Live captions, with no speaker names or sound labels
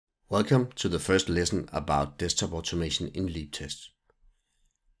Welcome to the first lesson about desktop automation in Leaptest.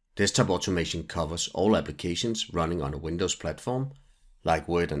 Desktop automation covers all applications running on a Windows platform, like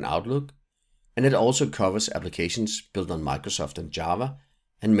Word and Outlook, and it also covers applications built on Microsoft and Java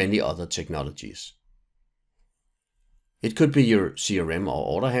and many other technologies. It could be your CRM or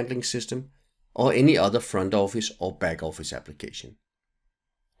order handling system, or any other front office or back office application.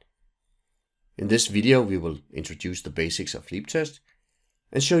 In this video, we will introduce the basics of Leaptest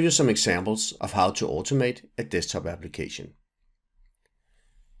and show you some examples of how to automate a desktop application.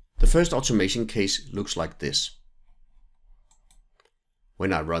 The first automation case looks like this.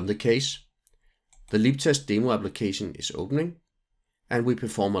 When I run the case, the Leaptest demo application is opening, and we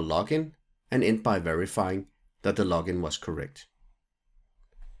perform a login and end by verifying that the login was correct.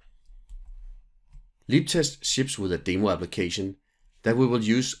 Leaptest ships with a demo application that we will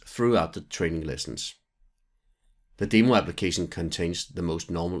use throughout the training lessons. The demo application contains the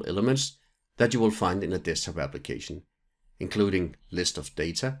most normal elements that you will find in a desktop application, including list of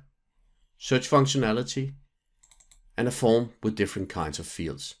data, search functionality, and a form with different kinds of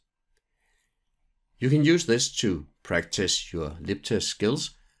fields. You can use this to practice your Leaptest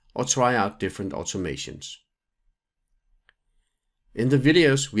skills or try out different automations. In the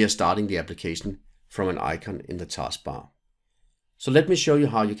videos, we are starting the application from an icon in the taskbar. So let me show you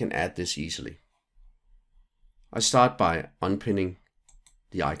how you can add this easily. I start by unpinning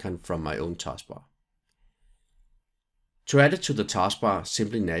the icon from my own taskbar. To add it to the taskbar,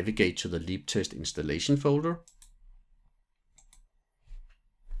 simply navigate to the Leaptest installation folder,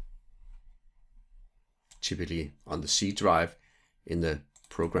 typically on the C drive in the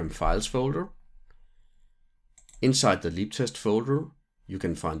Program Files folder. Inside the Leaptest folder, you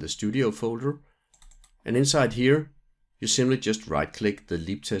can find the Studio folder, and inside here, you simply just right-click the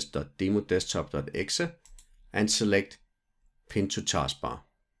leaptest.demodesktop.exe and select Pin to Taskbar.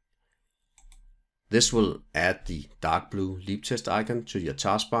 This will add the dark blue Leaptest icon to your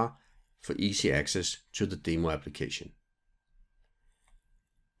taskbar for easy access to the demo application.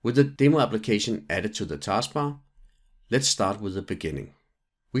 With the demo application added to the taskbar, let's start with the beginning.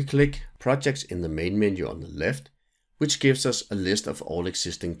 We click Projects in the main menu on the left, which gives us a list of all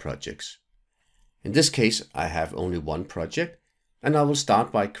existing projects. In this case, I have only one project, and I will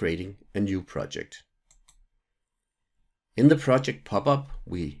start by creating a new project. In the project pop-up,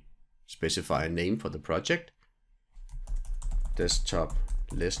 we specify a name for the project, Desktop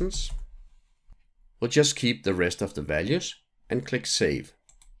Lessons. We'll just keep the rest of the values and click Save.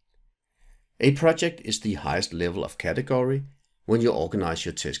 A project is the highest level of category when you organize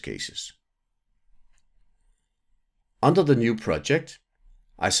your test cases. Under the new project,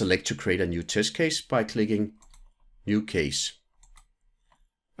 I select to create a new test case by clicking New Case.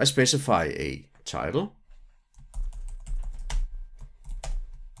 I specify a title,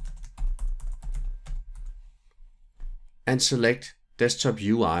 and select Desktop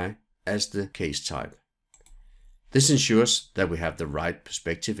UI as the case type. This ensures that we have the right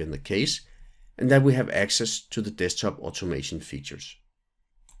perspective in the case and that we have access to the desktop automation features.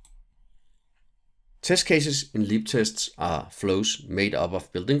 Test cases in Leaptests are flows made up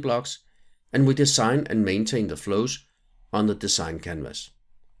of building blocks, and we design and maintain the flows on the design canvas.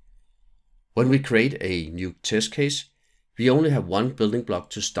 When we create a new test case, we only have one building block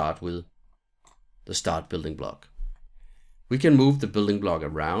to start with, the Start building block. We can move the building block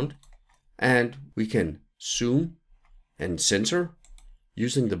around, and we can zoom and center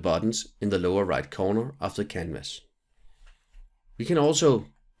using the buttons in the lower right corner of the canvas. We can also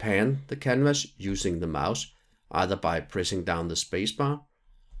pan the canvas using the mouse, either by pressing down the spacebar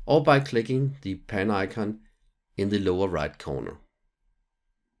or by clicking the pan icon in the lower right corner.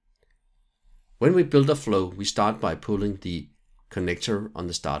 When we build a flow, we start by pulling the connector on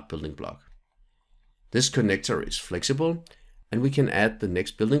the Start building block. This connector is flexible, and we can add the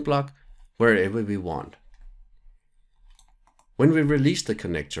next building block wherever we want. When we release the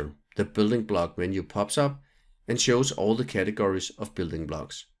connector, the building block menu pops up and shows all the categories of building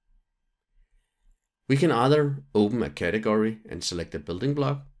blocks. We can either open a category and select a building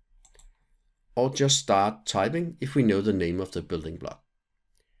block, or just start typing if we know the name of the building block.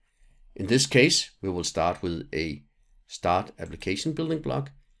 In this case, we will start with a Start application building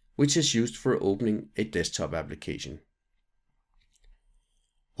block, which is used for opening a desktop application.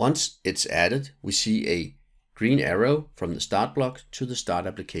 Once it's added, we see a green arrow from the Start block to the Start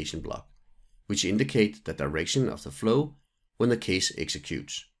application block, which indicate the direction of the flow when the case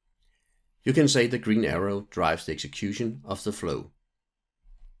executes. You can say the green arrow drives the execution of the flow.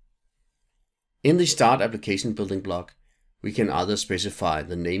 In the Start application building block, we can either specify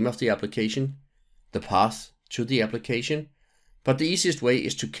the name of the application, the path to the application, but the easiest way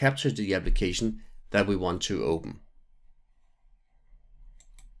is to capture the application that we want to open.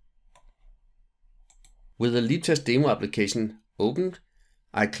 With the Leaptest demo application opened,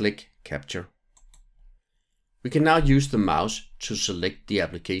 I click Capture. We can now use the mouse to select the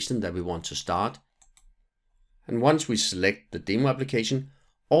application that we want to start. And once we select the demo application,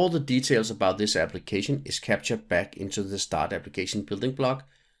 all the details about this application is captured back into the Start Application building block,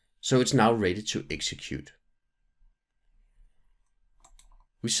 so it's now ready to execute.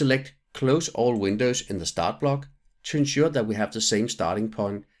 We select Close all windows in the Start block to ensure that we have the same starting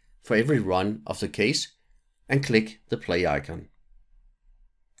point for every run of the case, and click the play icon.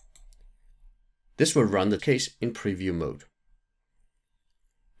 This will run the case in preview mode.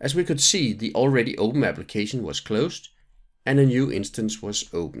 As we could see, the already open application was closed and a new instance was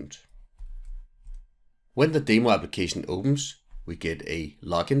opened. When the demo application opens, we get a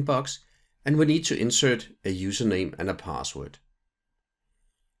login box and we need to insert a username and a password.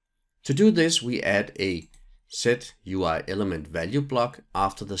 To do this, we add a set UI element value block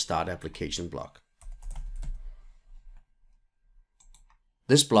after the Start Application block.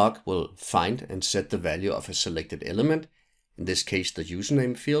 This block will find and set the value of a selected element, in this case the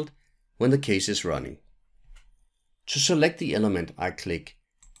username field, when the case is running. To select the element, I click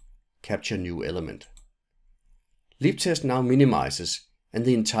Capture New Element. Leaptest now minimizes and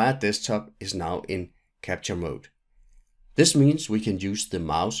the entire desktop is now in capture mode. This means we can use the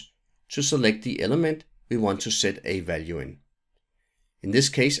mouse to select the element we want to set a value in. In this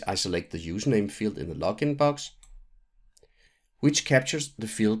case, I select the username field in the login box, which captures the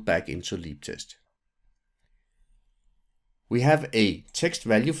field back into Leaptest. We have a text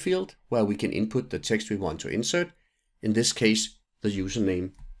value field where we can input the text we want to insert, in this case the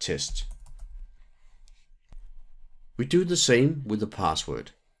username test. We do the same with the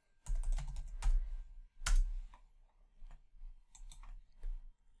password.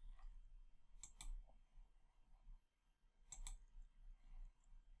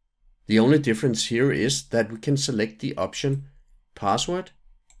 The only difference here is that we can select the option password,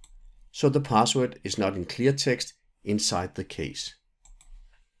 so the password is not in clear text inside the case.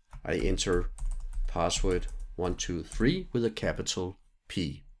 I enter password 123 with a capital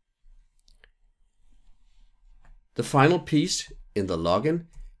P. The final piece in the login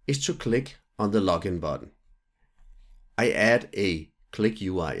is to click on the login button. I add a click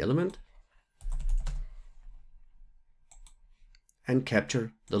UI element and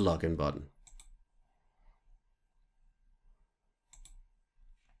capture the login button.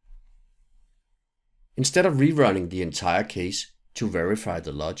 Instead of rerunning the entire case to verify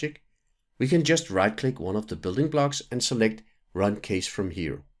the logic, we can just right-click one of the building blocks and select Run Case from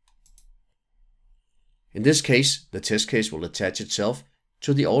here. In this case, the test case will attach itself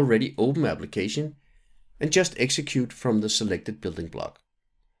to the already open application and just execute from the selected building block.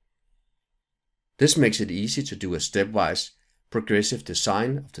 This makes it easy to do a stepwise progressive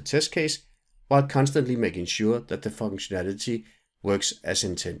design of the test case while constantly making sure that the functionality works as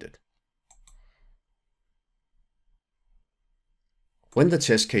intended. When the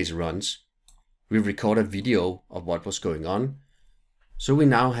test case runs, we record a video of what was going on, so we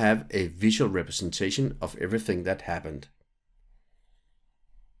now have a visual representation of everything that happened.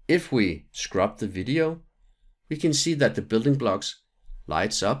 If we scrub the video, we can see that the building blocks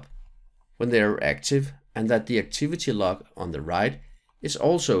lights up when they are active and that the activity log on the right is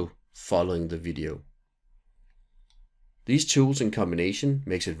also following the video. These tools in combination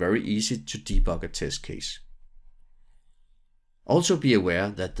makes it very easy to debug a test case. Also be aware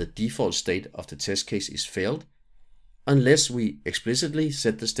that the default state of the test case is failed unless we explicitly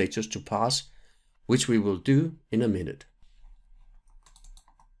set the status to pass, which we will do in a minute.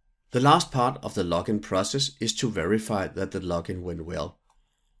 The last part of the login process is to verify that the login went well,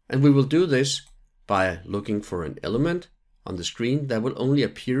 and we will do this by looking for an element on the screen that will only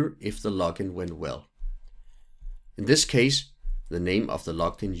appear if the login went well. In this case, the name of the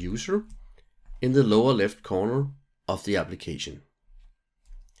logged in user in the lower left corner of the application.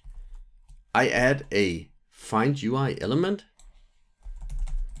 I add a find UI element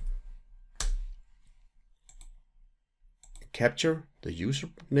capture the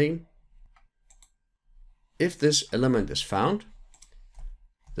username. If this element is found,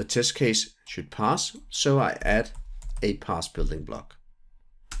 the test case should pass, so I add a pass building block.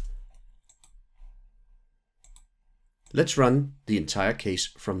 Let's run the entire case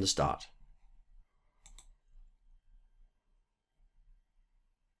from the start.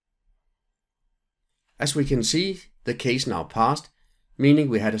 As we can see, the case now passed, meaning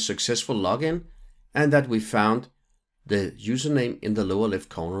we had a successful login and that we found the username in the lower left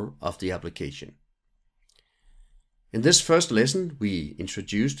corner of the application. In this first lesson, we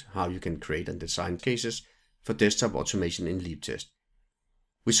introduced how you can create and design cases for desktop automation in Leaptest.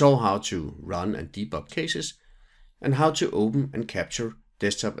 We saw how to run and debug cases and how to open and capture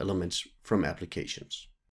desktop elements from applications.